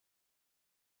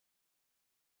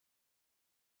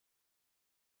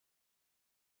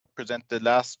present the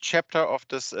last chapter of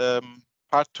this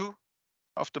part 2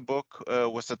 of the book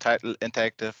with the title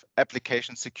Interactive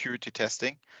Application Security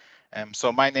Testing.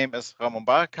 So my name is Ramon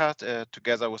Barakat.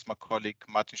 Together with my colleague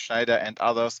Martin Schneider and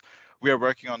others, we are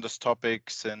working on this topic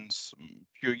since a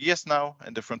few years now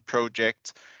in different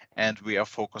projects, and we are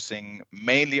focusing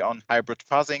mainly on hybrid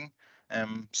fuzzing.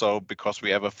 So because we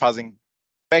have a fuzzing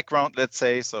background, let's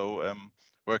say, so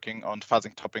working on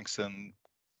fuzzing topics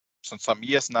since some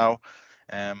years now.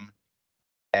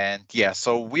 And yeah,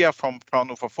 so we are from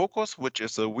Fraunhofer Focus, which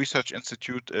is a research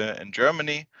institute in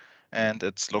Germany, and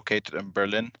it's located in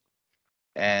Berlin.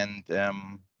 And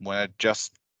when I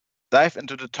just dive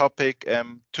into the topic,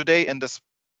 today in this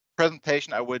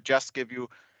presentation, I will just give you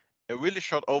a really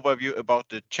short overview about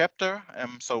the chapter.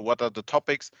 So what are the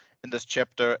topics in this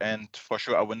chapter? And for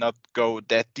sure, I will not go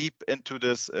that deep into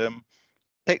this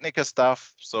technical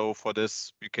stuff. So for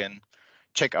this, you can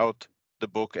check out the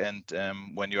book, and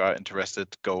when you are interested,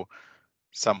 go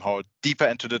somehow deeper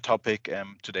into the topic.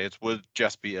 Today it will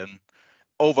just be an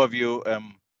overview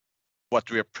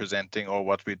what we are presenting or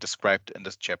what we described in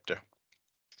this chapter.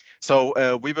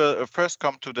 So we will first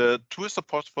come to the tool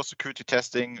supports for security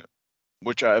testing,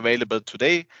 which are available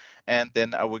today, and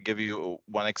then I will give you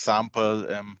one example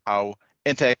how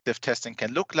interactive testing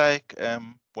can look like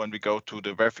when we go to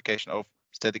the verification of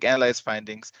static analysis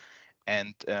findings.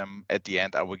 And at the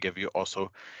end, I will give you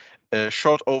also a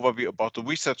short overview about the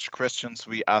research questions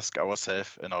we ask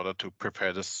ourselves in order to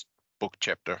prepare this book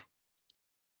chapter.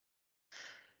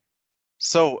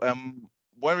 So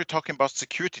when we're talking about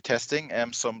security testing,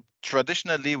 so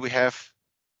traditionally we have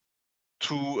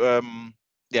two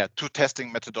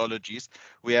testing methodologies.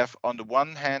 We have, on the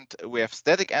one hand, we have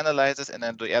static analysis, and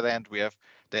on the other hand, we have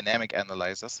dynamic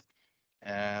analysis.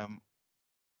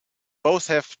 Both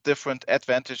have different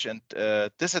advantages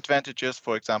and disadvantages.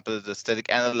 For example, the static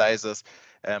analysis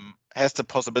has the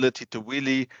possibility to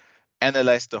really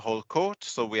analyze the whole code.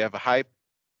 So we have a high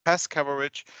pass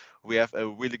coverage. We have a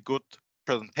really good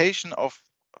presentation of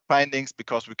findings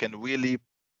because we can really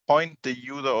point the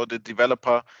user or the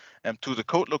developer to the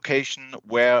code location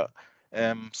where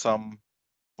some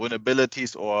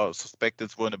vulnerabilities or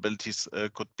suspected vulnerabilities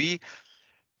could be.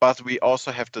 But we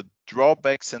also have the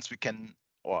drawback, since we can,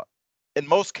 or in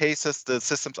most cases, the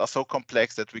systems are so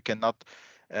complex that we cannot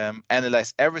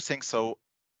analyze everything. So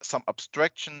some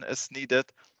abstraction is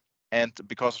needed. And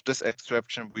because of this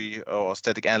abstraction, or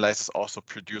static analysis also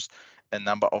produce a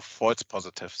number of false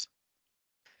positives.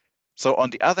 So on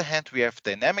the other hand, we have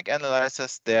dynamic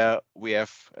analysis. There we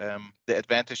have the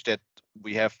advantage that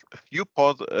we have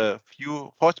a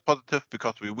few false positives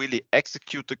because we really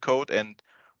execute the code, and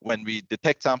when we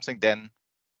detect something, then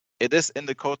it is in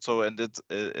the code. So and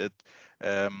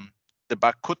the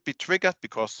bug could be triggered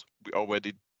because we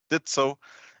already did so.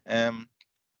 And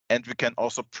we can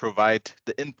also provide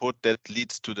the input that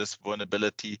leads to this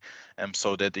vulnerability,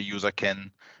 so that the user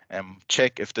can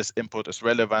check if this input is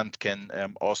relevant, can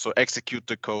also execute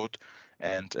the code,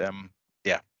 and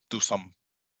do some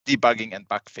debugging and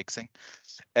bug fixing.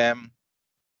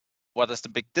 What is the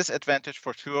big disadvantage?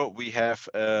 For sure, we have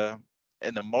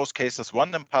in most cases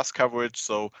random pass coverage,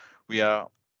 so we are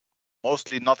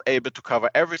mostly not able to cover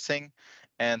everything,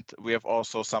 and we have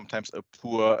also sometimes a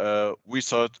poor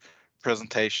result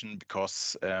presentation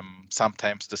because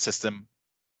sometimes the system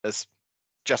is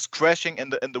just crashing. In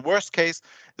the worst case,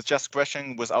 it's just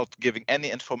crashing without giving any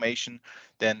information.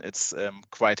 Then it's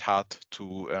quite hard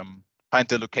to find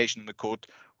the location in the code,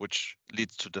 which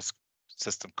leads to this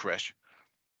system crash.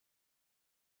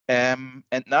 And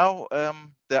now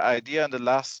the idea in the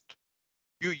last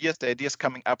few years, the idea is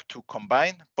coming up to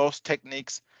combine both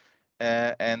techniques,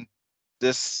 and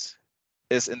this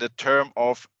is in the term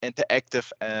of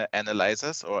interactive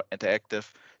analysis or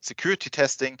interactive security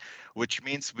testing, which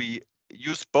means we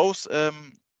use both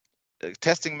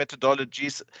testing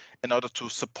methodologies in order to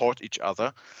support each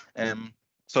other.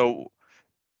 So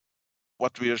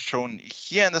what we are shown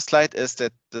here in the slide is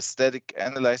that the static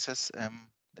analysis, let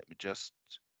me just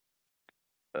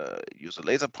use a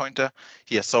laser pointer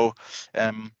here. So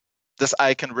this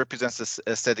icon represents this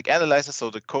static analysis, so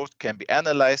the code can be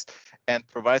analyzed and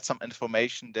provide some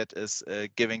information that is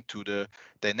giving to the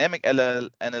dynamic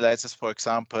analysis. For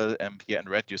example, here in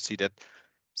red, you see that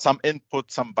some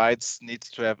input, some bytes needs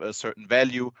to have a certain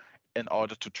value in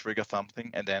order to trigger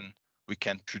something, and then we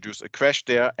can produce a crash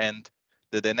there. And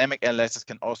the dynamic analysis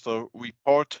can also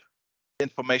report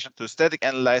information to static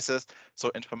analysis,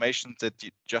 so information that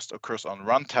just occurs on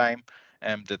runtime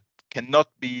and that cannot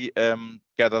be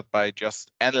gathered by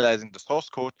just analyzing the source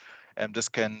code. This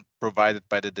can provided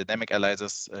by the dynamic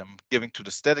analysis, giving to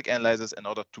the static analysis in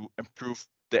order to improve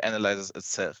the analysis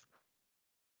itself.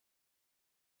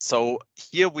 So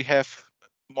here we have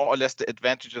more or less the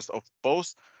advantages of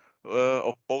both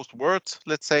words,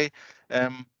 let's say.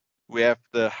 We have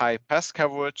the high pass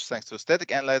coverage thanks to static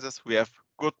analysis. We have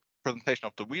good presentation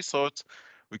of the results.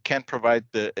 We can provide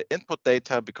the input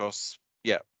data because,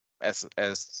 yeah, as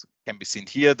can be seen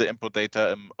here, the input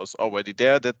data is already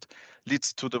there that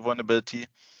leads to the vulnerability.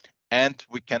 And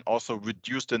we can also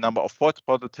reduce the number of false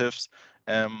positives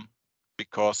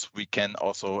because we can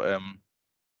also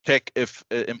check if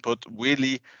input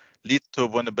really leads to a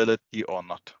vulnerability or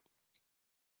not.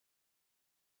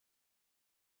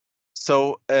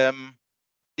 So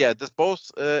yeah, this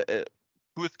both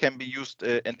tools can be used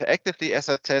interactively, as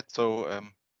I said. So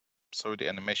sorry, the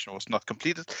animation was not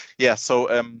completed. Yeah,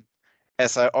 so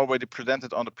as I already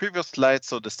presented on the previous slide,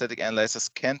 so the static analysis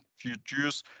can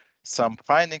produce some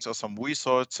findings or some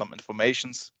results, some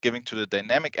informations giving to the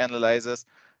dynamic analyzers.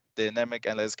 The dynamic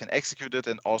analyzer can execute it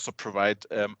and also provide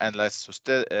analysis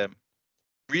to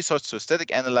results to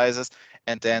static analyzers,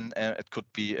 and then it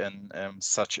could be in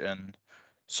such an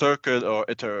circle or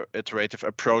iterative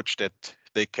approach that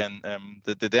they can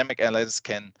the dynamic analyzers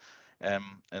can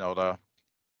in order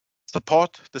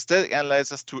support the static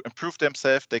analyzers to improve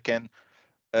themselves. They can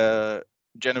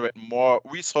generate more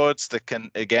results that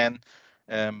can again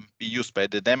be used by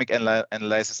dynamic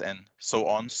analysis and so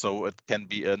on. So it can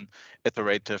be an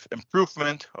iterative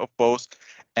improvement of both.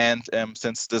 And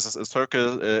since this is a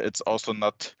circle, it's also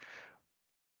not,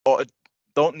 or it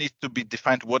don't need to be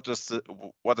defined what is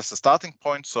the starting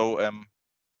point. So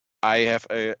I have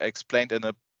explained in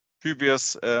a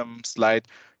previous slide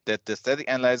that the static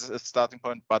analysis is starting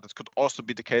point, but it could also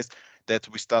be the case that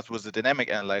we start with a dynamic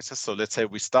analysis. So let's say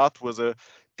we start with a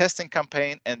testing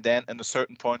campaign, and then at a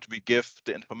certain point we give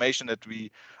the information that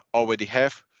we already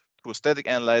have to a static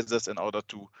analysis in order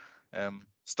to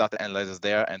start the analysis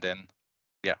there, and then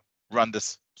yeah, run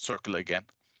this circle again.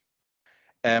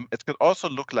 It could also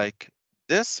look like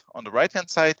this on the right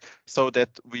hand side, so that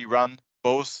we run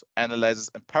both analyzers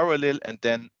in parallel, and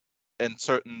then in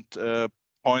certain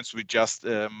points we just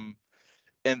so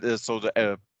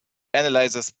the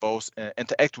analyzers both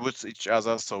interact with each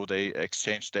other, so they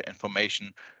exchange their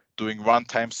information during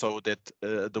runtime, so that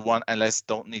the one analyzer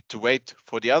don't need to wait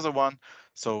for the other one.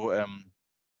 So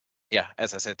yeah,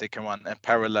 as I said, they can run in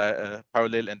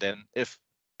parallel, and then if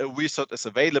a result is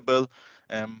available,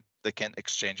 they can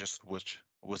exchange it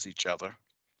with each other.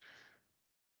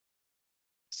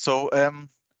 So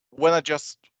when I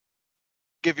just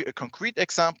give you a concrete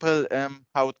example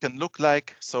how it can look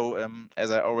like. So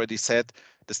as I already said,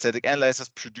 the static analysis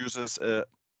produces a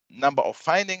number of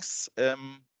findings.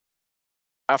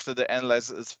 After the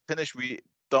analysis is finished, we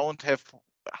don't have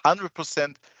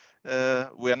 100%.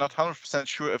 We are not 100%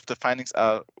 sure if the findings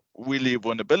are really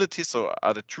vulnerabilities, so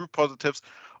are the true positives,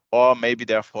 or maybe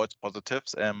they are false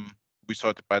positives. We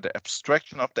sort it by the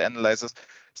abstraction of the analysis.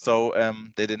 So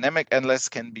the dynamic analysis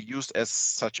can be used as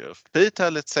such a filter,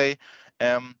 let's say,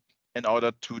 in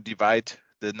order to divide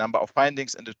the number of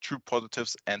findings into true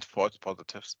positives and false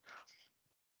positives.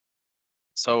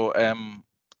 So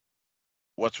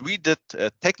what we did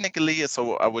technically,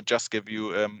 so I would just give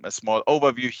you a small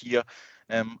overview here.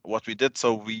 What we did,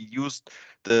 so we used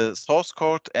the source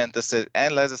code and the static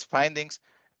analysis findings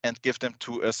and give them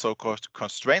to a so-called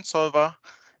constraint solver.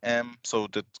 So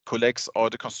that collects all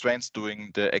the constraints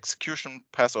during the execution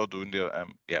pass, or during the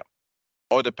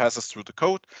all the passes through the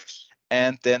code,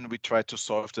 and then we try to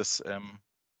solve this.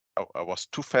 Oh, I was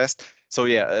too fast. So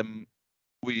yeah,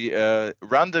 we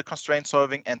run the constraint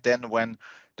solving, and then when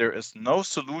there is no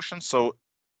solution, so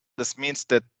this means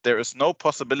that there is no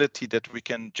possibility that we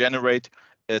can generate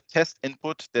a test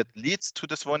input that leads to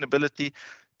this vulnerability,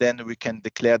 then we can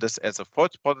declare this as a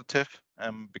false positive,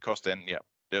 because then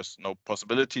there's no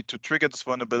possibility to trigger this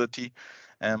vulnerability.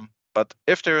 But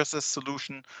if there is a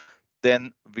solution,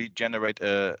 then we generate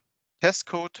a test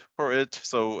code for it.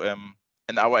 So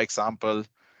in our example,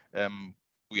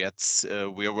 we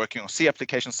are working on C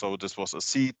applications, so this was a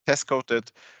C test code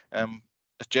that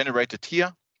generated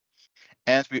here.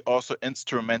 And we also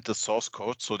instrument the source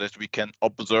code so that we can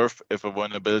observe if a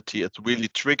vulnerability is really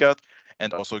triggered,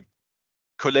 and also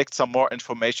collect some more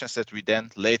information that we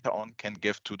then later on can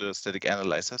give to the static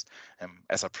analysis,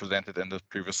 as I presented in the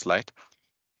previous slide.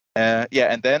 Yeah,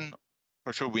 and then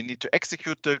for sure we need to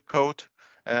execute the code,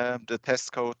 the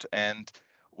test code, and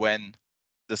when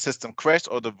the system crashed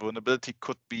or the vulnerability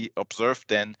could be observed,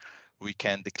 then we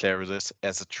can declare this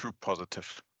as a true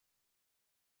positive.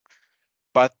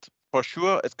 But for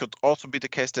sure, it could also be the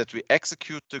case that we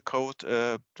execute the code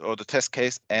or the test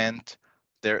case, and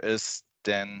there is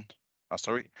then,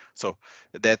 so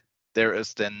that there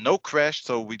is then no crash,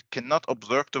 so we cannot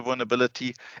observe the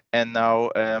vulnerability, and now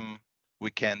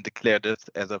we can declare this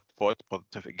as a false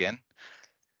positive again.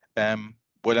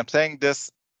 When I'm saying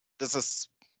this is,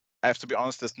 I have to be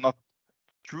honest, it's not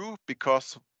true,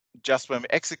 because just when we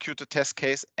execute the test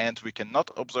case and we cannot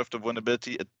observe the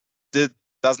vulnerability, it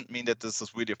doesn't mean that this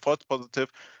is really a false positive.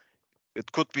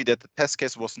 It could be that the test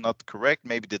case was not correct,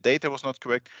 maybe the data was not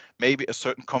correct, maybe a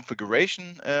certain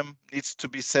configuration needs to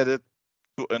be set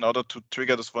in order to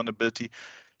trigger this vulnerability.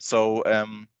 So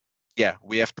yeah,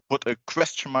 we have to put a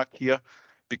question mark here,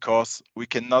 because we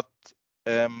cannot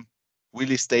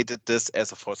really state this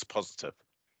as a false positive.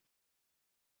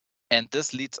 And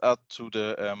this leads us to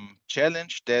the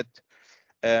challenge that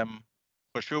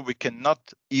for sure we cannot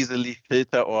easily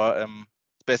filter or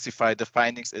specify the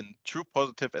findings in true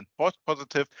positive and false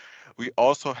positive. We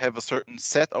also have a certain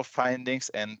set of findings,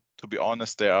 and to be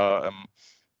honest, they are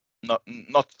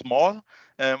not small.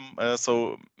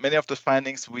 So many of the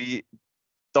findings we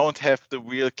don't have the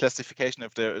real classification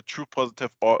if they're a true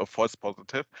positive or a false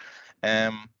positive.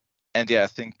 And yeah, I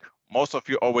think most of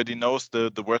you already knows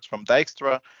the words from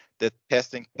Dijkstra, that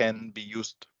testing can be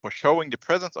used for showing the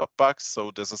presence of bugs.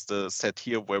 So this is the set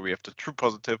here where we have the true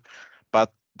positive,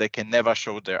 but they can never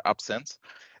show their absence.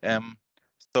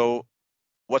 So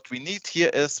what we need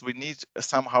here is we need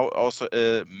somehow also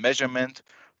a measurement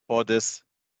for this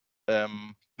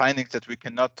findings that we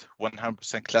cannot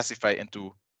 100% classify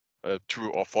into true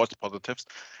or false positives.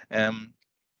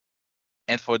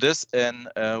 And for this, an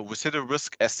residual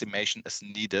risk estimation is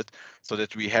needed, so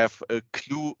that we have a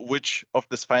clue which of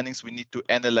these findings we need to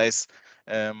analyze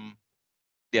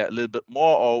yeah, a little bit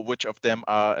more, or which of them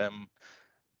are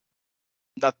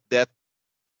not that,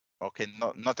 okay,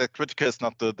 not that critical is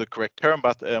not the correct term,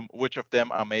 but which of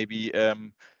them are maybe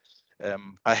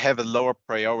I have a lower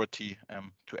priority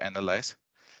to analyze,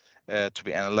 to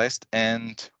be analyzed.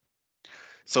 And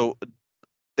so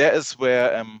there is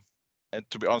where, and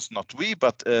to be honest, not we,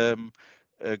 but Aaron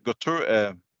Good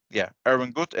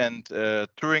and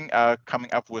Turing are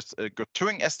coming up with a good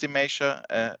Turing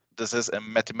estimator. This is a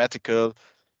mathematical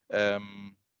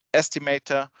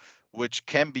estimator which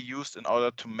can be used in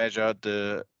order to measure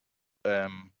the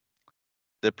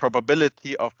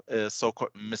probability of a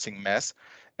so-called missing mass.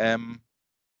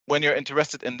 When you're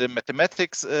interested in the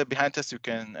mathematics behind this, you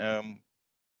can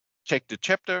check the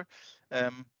chapter,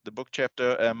 the book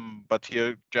chapter, but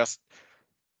here just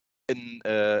to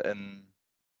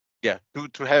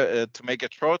make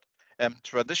it short,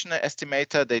 traditional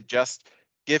estimator, they just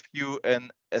give you an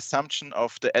assumption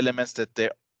of the elements that they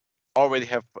already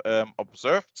have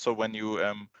observed. So when you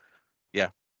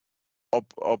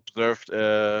observed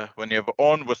when you have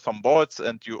on with some boards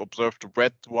and you observe the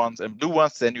red ones and blue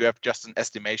ones, then you have just an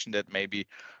estimation that maybe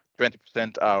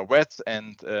 20% are red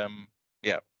and 80%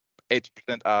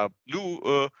 are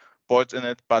blue boards in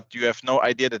it, but you have no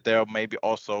idea that there are maybe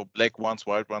also black ones,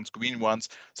 white ones, green ones.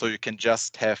 So you can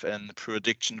just have a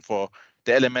prediction for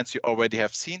the elements you already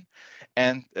have seen.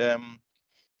 And the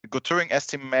good Turing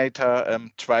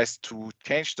estimator tries to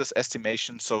change this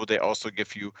estimation, so they also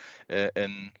give you a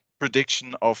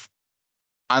prediction of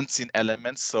unseen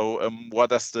elements. So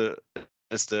what is the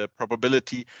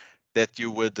probability that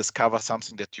you will discover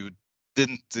something that you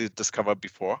didn't discover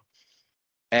before?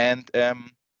 And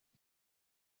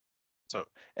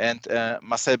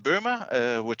Marcel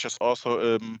Böhmer, which is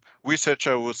also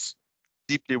researcher who's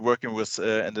deeply working with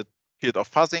in the field of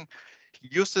fuzzing, he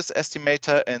used this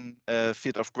estimator in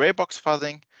field of gray box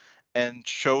fuzzing, and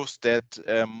shows that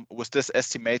with this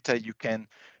estimator you can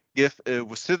give a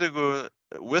residual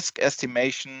risk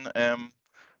estimation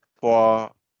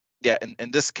for,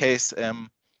 in this case,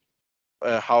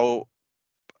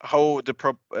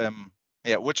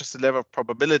 which is the level of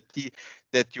probability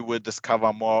that you will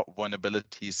discover more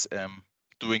vulnerabilities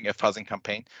doing a fuzzing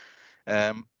campaign.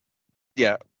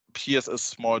 Here's a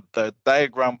small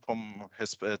diagram from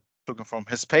his taken from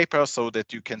his paper, so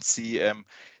that you can see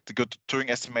the good Turing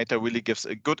estimator really gives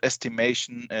a good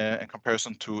estimation in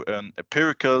comparison to an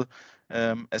empirical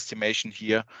estimation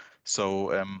here.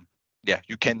 So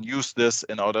you can use this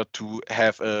in order to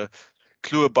have a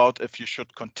clue about if you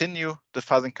should continue the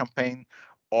fuzzing campaign,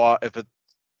 or if it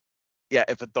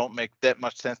don't make that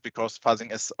much sense, because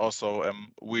fuzzing is also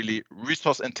really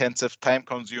resource intensive, time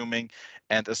consuming,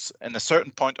 and in a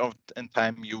certain point in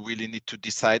time you really need to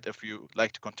decide if you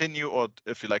like to continue or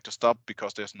if you like to stop,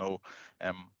 because there's no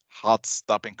hard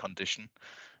stopping condition.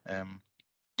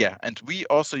 And we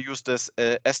also use this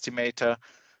estimator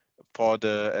for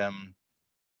the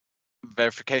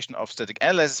verification of static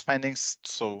analysis findings.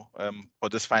 So for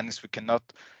these findings we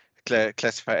cannot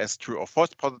classify as true or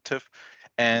false positive.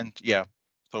 And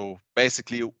So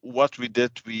basically what we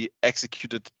did, we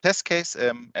executed the test case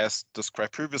as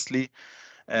described previously.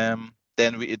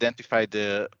 Then we identified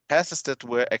the passes that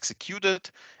were executed,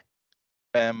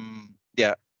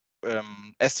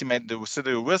 estimate the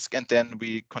residual risk, and then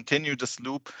we continue this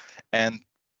loop. And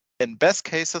in best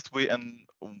cases, we in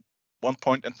one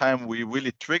point in time we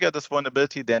really trigger this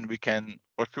vulnerability, then we can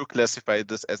for sure classify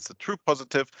this as a true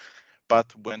positive.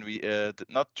 But when we did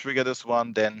not trigger this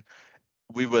one, then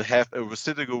we will have a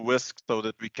residual risk so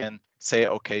that we can say,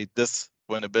 okay, this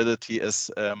vulnerability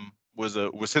is with a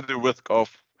residual risk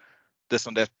of this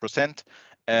and that percent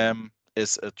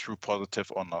is a true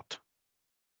positive or not.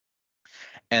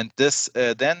 And this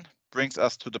then brings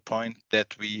us to the point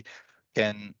that we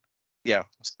can,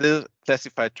 still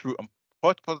classify true and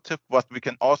false positive, but we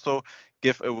can also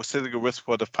give a residual risk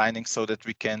for the findings so that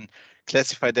we can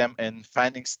classify them in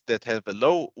findings that have a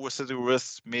low residual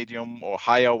risk, medium, or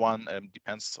higher one,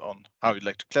 depends on how you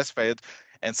like to classify it.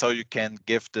 And so you can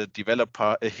give the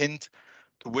developer a hint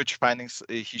to which findings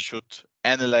he should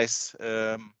analyze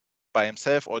by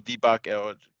himself or debug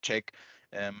or check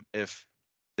if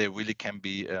they really can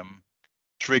be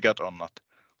triggered or not.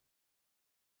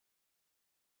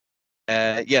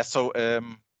 So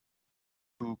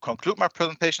to conclude my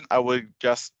presentation, I will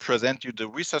just present you the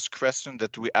research question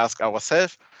that we ask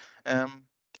ourselves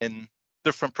in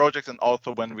different projects and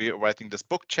also when we're writing this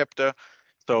book chapter.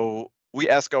 So we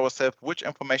ask ourselves which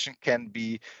information can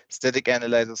be static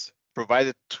analysis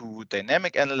provided to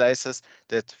dynamic analysis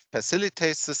that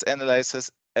facilitates this analysis.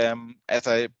 As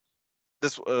I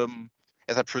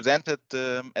presented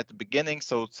at the beginning,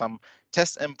 so some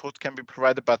test input can be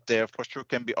provided, but there for sure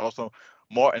can be also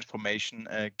more information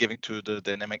given to the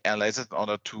dynamic analysis in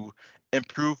order to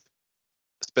improve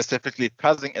specifically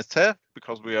fuzzing itself,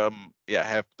 because we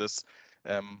have this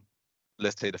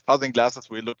let's say the fuzzing glasses.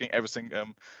 We're looking everything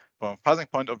from a fuzzing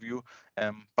point of view,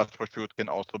 but for sure it can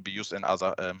also be used in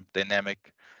other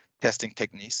dynamic testing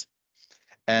techniques.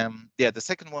 The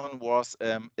second one was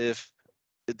if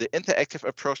the interactive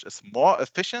approach is more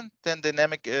efficient than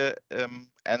dynamic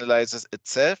analysis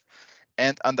itself,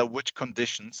 and under which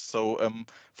conditions. So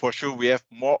for sure we have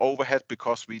more overhead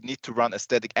because we need to run a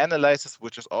static analysis,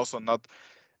 which is also not,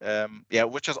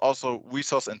 which is also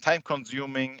resource and time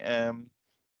consuming.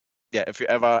 If you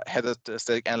ever had a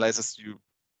static analysis,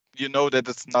 you know that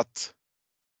it's not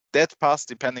that fast,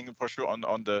 depending for sure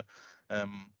on the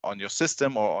on your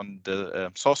system or on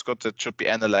the source code that should be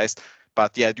analyzed.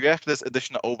 But you have this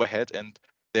additional overhead, and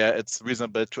there it's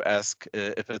reasonable to ask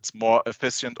if it's more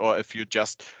efficient or if you're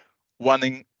just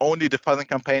running only the fuzzing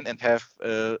campaign and have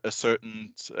a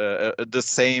certain the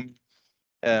same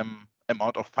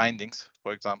amount of findings,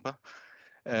 for example.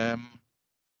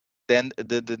 Then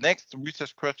the next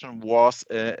research question was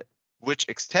which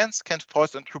extents can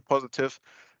false and true positive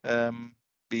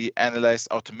be analyzed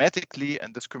automatically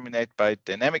and discriminate by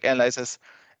dynamic analysis.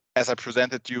 As I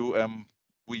presented you,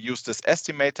 we use this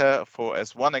estimator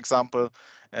as one example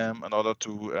in order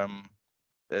to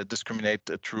discriminate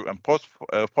true and false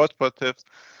positives.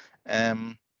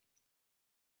 And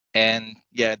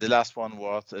the last one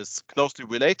is closely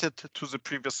related to the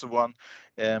previous one.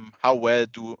 How well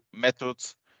do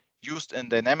methods used in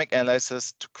dynamic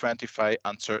analysis to quantify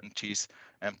uncertainties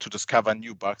and to discover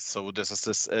new bugs? So this is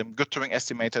this good Turing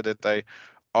estimator that I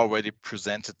already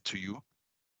presented to you.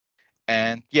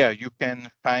 And you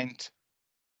can find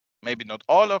maybe not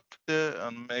all of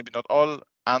the, maybe not all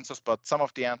answers, but some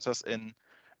of the answers in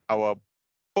our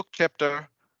book chapter.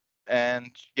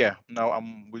 And now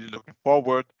I'm really looking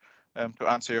forward to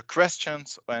answer your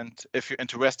questions. And if you're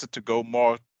interested to go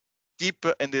more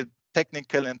deeper in the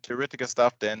technical and theoretical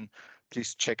stuff, then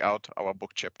please check out our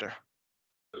book chapter.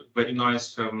 Very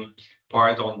nice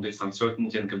part on this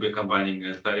uncertainty and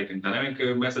combining static and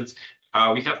dynamic methods.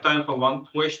 We have time for one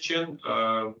question.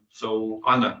 So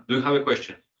Anna, do you have a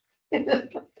question?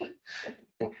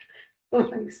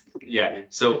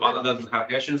 So Anna doesn't have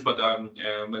questions, but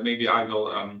maybe I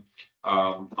will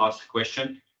ask a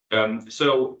question.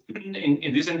 So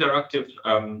in this interactive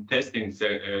testing,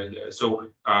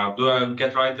 do I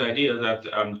get right the idea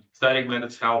that static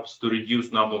methods helps to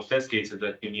reduce number of test cases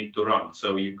that you need to run?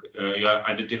 So you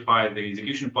identify the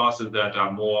execution passes that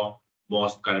are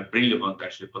most kind of relevant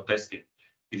actually for testing.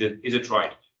 Is it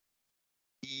right?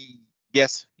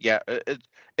 Yes,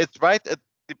 it's right. It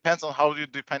depends on how you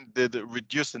define the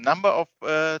reduce the number of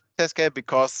test cases,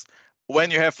 because when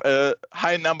you have a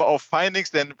high number of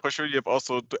findings, then for sure you have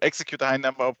also to execute a high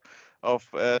number of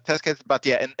test cases. But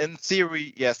in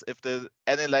theory, yes, if the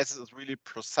analysis is really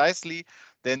precisely,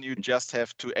 then you just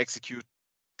have to execute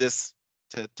this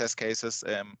test cases.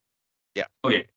 Okay,